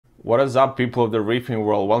What is up, people of the reefing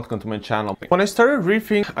world? Welcome to my channel. When I started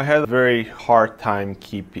reefing, I had a very hard time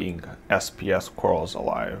keeping SPS corals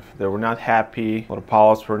alive. They were not happy, the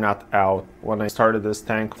polyps were not out. When I started this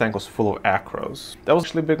tank, the tank was full of acros. That was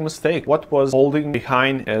actually a big mistake. What was holding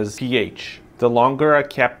behind is pH. The longer I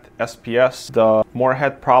kept SPS, the more I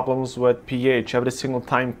had problems with pH. Every single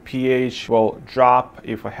time pH will drop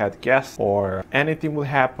if I had guests or anything will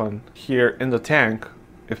happen here in the tank.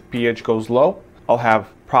 If pH goes low, I'll have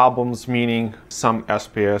problems, meaning some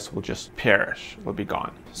SPS will just perish, will be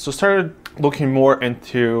gone. So started looking more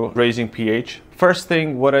into raising pH. First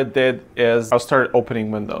thing what I did is I started opening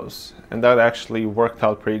windows, and that actually worked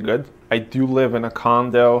out pretty good. I do live in a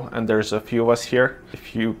condo and there's a few of us here.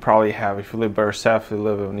 If you live by yourself, if you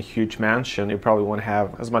live in a huge mansion, you probably won't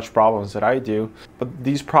have as much problems that I do. But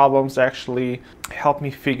these problems actually help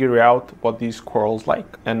me figure out what these corals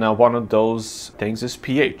like. And one of those things is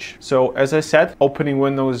pH. So as I said, opening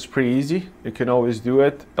windows is pretty easy. You can always do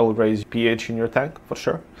it. It'll raise pH in your tank for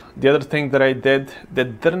sure. The other thing that I did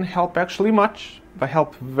that didn't help actually much, but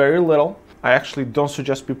helped very little. I actually don't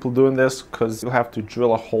suggest people doing this because you'll have to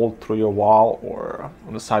drill a hole through your wall or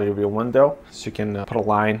on the side of your window. So you can put a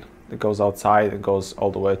line that goes outside and goes all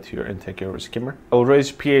the way to your intake of your skimmer. It'll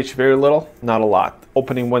raise pH very little, not a lot.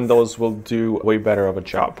 Opening windows will do way better of a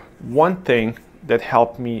job. One thing that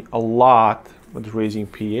helped me a lot with raising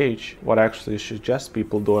pH, what I actually suggest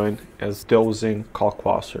people doing is dosing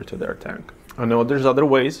Kalkwasser to their tank. I know there's other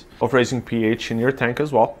ways of raising pH in your tank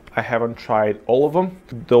as well. I haven't tried all of them.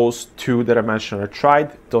 Those two that I mentioned are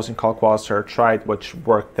tried. Dosing Kalkwasser are tried, which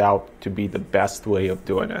worked out to be the best way of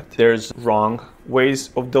doing it. There's wrong ways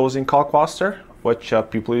of dosing Kalkwasser, which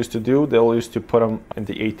people used to do. They'll used to put them in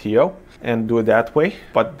the ATO and do it that way,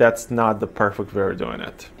 but that's not the perfect way of doing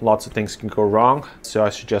it. Lots of things can go wrong, so I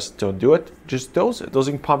suggest don't do it. Just dose it.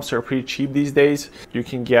 Dosing pumps are pretty cheap these days. You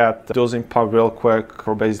can get a dosing pump real quick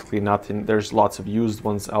for basically nothing. There's lots of used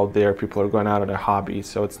ones out there. People are going out of their hobby,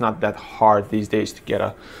 so it's not that hard these days to get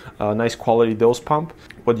a nice quality dose pump.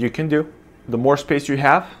 What you can do, the more space you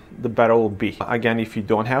have, the better it will be. Again, if you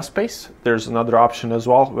don't have space, there's another option as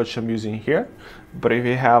well, which I'm using here. But if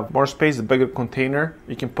you have more space, a bigger container,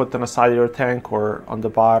 you can put on the side of your tank or on the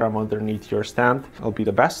bottom underneath your stand. It'll be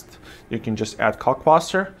the best. You can just add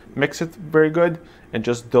Kalkwasser, mix it very good, and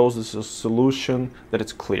just dose this a solution that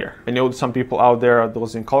it's clear. I know some people out there are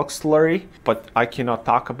dosing kalk slurry, but I cannot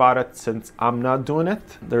talk about it since I'm not doing it.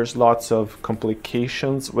 There's lots of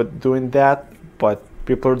complications with doing that, but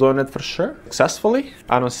people are doing it for sure successfully.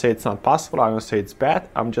 I don't say it's not possible. I don't say it's bad.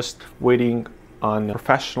 I'm just waiting on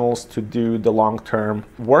professionals to do the long-term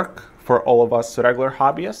work for all of us regular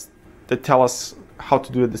hobbyists that tell us how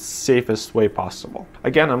to do it the safest way possible.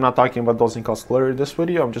 Again, I'm not talking about dosing kalk slurry in this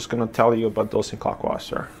video. I'm just going to tell you about dosing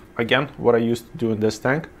Kalkwasser. Again, what I used to do in this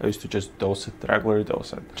tank, I used to just dose it, regularly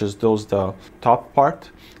dose it. Just dose the top part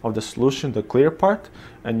of the solution, the clear part,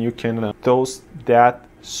 and you can dose that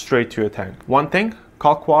straight to your tank. One thing,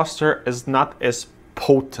 Kalkwasser is not as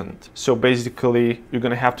potent. So basically, you're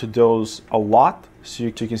gonna have to dose a lot so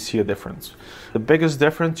you can see a difference. The biggest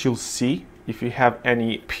difference you'll see if you have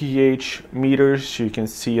any pH meters, you can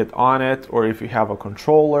see it on it, or if you have a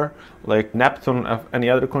controller like Neptune or any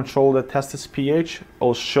other controller that tests pH,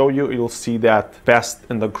 it'll show you, you'll see that best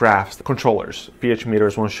in the graphs. The controllers, pH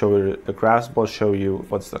meters won't show you the graphs, but will show you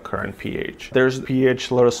what's the current pH. There's pH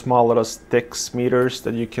little small little sticks meters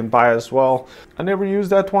that you can buy as well. I never used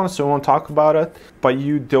that one, so I won't talk about it. By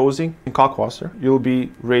you dosing in Kalkwasser, you'll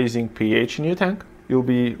be raising pH in your tank. You'll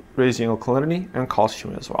be raising alkalinity and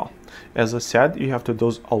calcium as well. As I said, you have to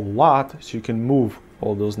dose a lot so you can move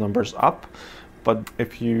all those numbers up. But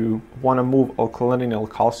if you want to move alkalinity and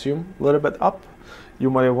calcium a little bit up, you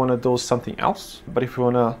might want to dose something else. But if you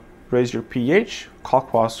want to raise your pH,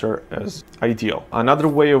 Kalkwasser is ideal. Another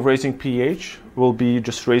way of raising pH will be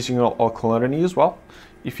just raising your alkalinity as well.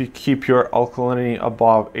 If you keep your alkalinity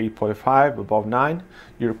above 8.5, above 9,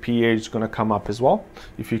 your pH is going to come up as well.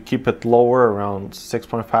 If you keep it lower, around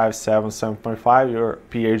 6.5, 7, 7.5, your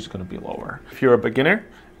pH is going to be lower. If you're a beginner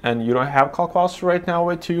and you don't have Kalkwasser right now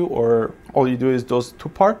with you, or all you do is dose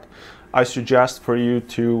 2-part, I suggest for you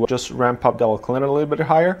to just ramp up the alkalinity a little bit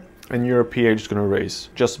higher, and your pH is going to raise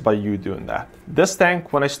just by you doing that. This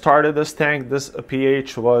tank, when I started this tank, this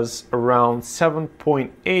pH was around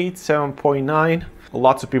 7.8, 7.9.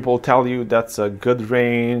 Lots of people tell you that's a good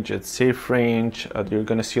range, it's safe range. You're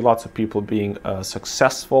going to see lots of people being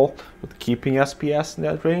successful with keeping SPS in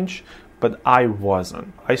that range, but I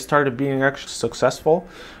wasn't. I started being actually successful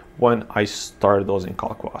when I started dosing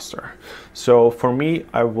Kalkwasser. So for me,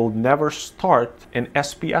 I will never start an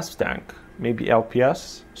SPS tank, maybe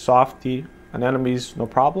LPS, softy, anemones, no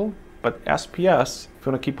problem. But SPS, if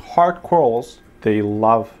you want to keep hard corals, they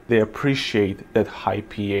appreciate that high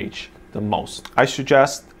pH the most. I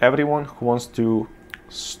suggest everyone who wants to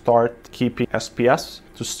start keeping SPS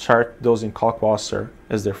to start dosing Kalkwasser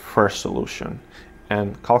as their first solution.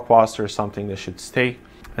 And Kalkwasser is something that should stay.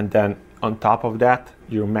 And then on top of that,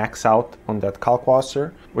 you max out on that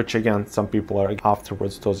Kalkwasser, which again, some people are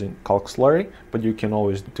afterwards dosing kalk slurry, but you can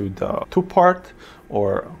always do the 2-part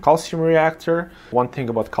or calcium reactor. One thing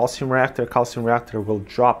about calcium reactor will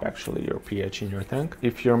drop actually your pH in your tank.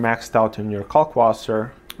 If you're maxed out in your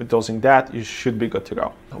Kalkwasser, with dosing that, you should be good to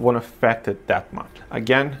go. It won't affect it that much.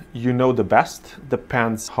 Again, you know the best.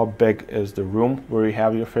 Depends how big is the room where you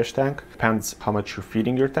have your fish tank. Depends how much you're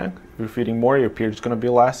feeding your tank. If you're feeding more, your pH is going to be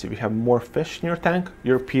less. If you have more fish in your tank,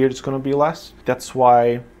 your pH is going to be less. That's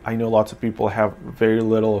why I know lots of people have very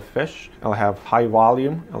little fish. They'll have high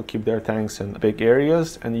volume. They'll keep their tanks in big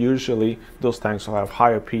areas. And usually those tanks will have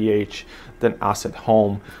higher pH than us at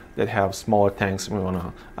home that have smaller tanks and we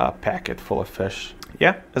want to pack it full of fish.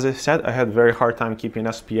 Yeah, as I said, I had a very hard time keeping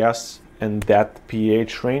SPS in that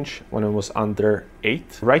pH range when it was under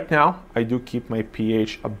 8. Right now, I do keep my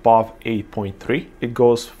pH above 8.3. It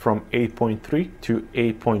goes from 8.3 to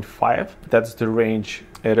 8.5. That's the range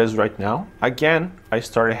it is right now. Again, I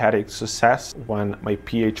started having success when my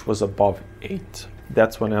pH was above 8.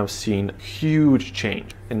 That's when I've seen huge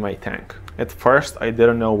change in my tank. At first, I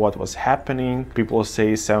didn't know what was happening. People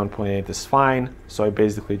say 7.8 is fine. So I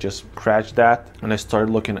basically just scratched that and I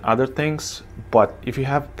started looking at other things. But if you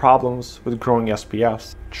have problems with growing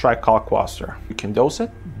SPS, try Kalkwasser. You can dose it,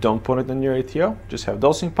 don't put it in your ATO, just have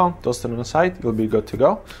dosing pump, dose it on the side, you'll be good to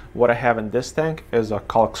go. What I have in this tank is a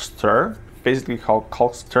kalk stir. Basically how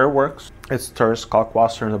kalk stir works, it stirs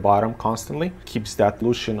Kalkwasser in the bottom constantly, keeps that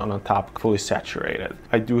solution on the top fully saturated.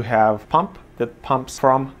 I do have pump that pumps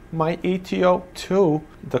from my ATO to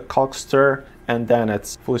the kalk stir, and then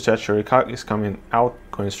it's fully saturated kalk is coming out,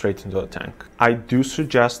 going straight into the tank. I do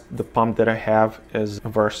suggest the pump that I have is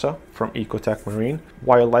Versa from Ecotech Marine.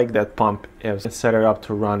 Why I like that pump is it's set it up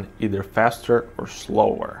to run either faster or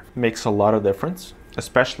slower. Makes a lot of difference,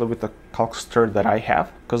 especially with the kalk stir that I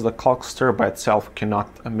have, because the kalk stir by itself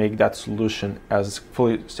cannot make that solution as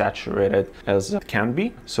fully saturated as it can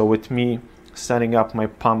be. So with me setting up my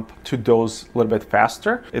pump to dose a little bit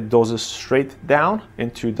faster, it doses straight down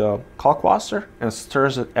into the Kalkwasser and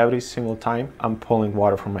stirs it every single time I'm pulling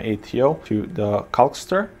water from my ATO to the kalk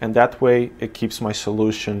stir, and that way it keeps my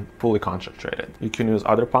solution fully concentrated. You can use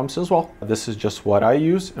other pumps as well. This is just what I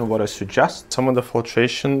use and what I suggest. Some of the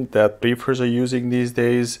filtration that reefers are using these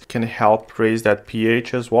days can help raise that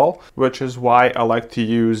pH as well, which is why I like to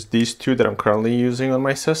use these two that I'm currently using on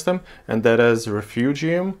my system, and that is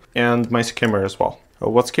Refugium and my skimmer as well.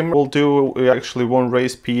 What skimmer will do, it actually won't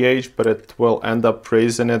raise pH, but it will end up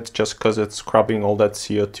raising it just because it's scrubbing all that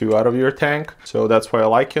CO2 out of your tank. So that's why I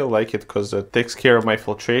like it. I like it because it takes care of my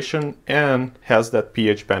filtration and has that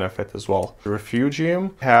pH benefit as well.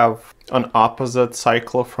 Refugium have an opposite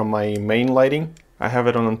cycle from my main lighting. I have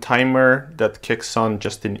it on a timer that kicks on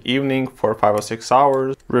just in the evening for 5 or 6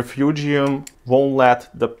 hours. Refugium won't let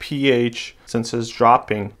the pH, since it's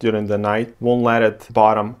dropping during the night, won't let it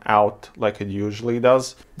bottom out like it usually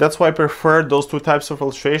does. That's why I prefer those two types of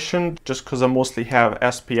filtration, just because I mostly have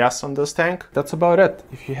SPS on this tank. That's about it.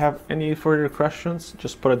 If you have any further questions,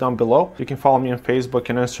 just put it down below. You can follow me on Facebook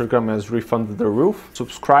and Instagram as Reef Under the Roof.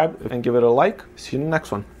 Subscribe and give it a like. See you in the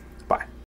next one.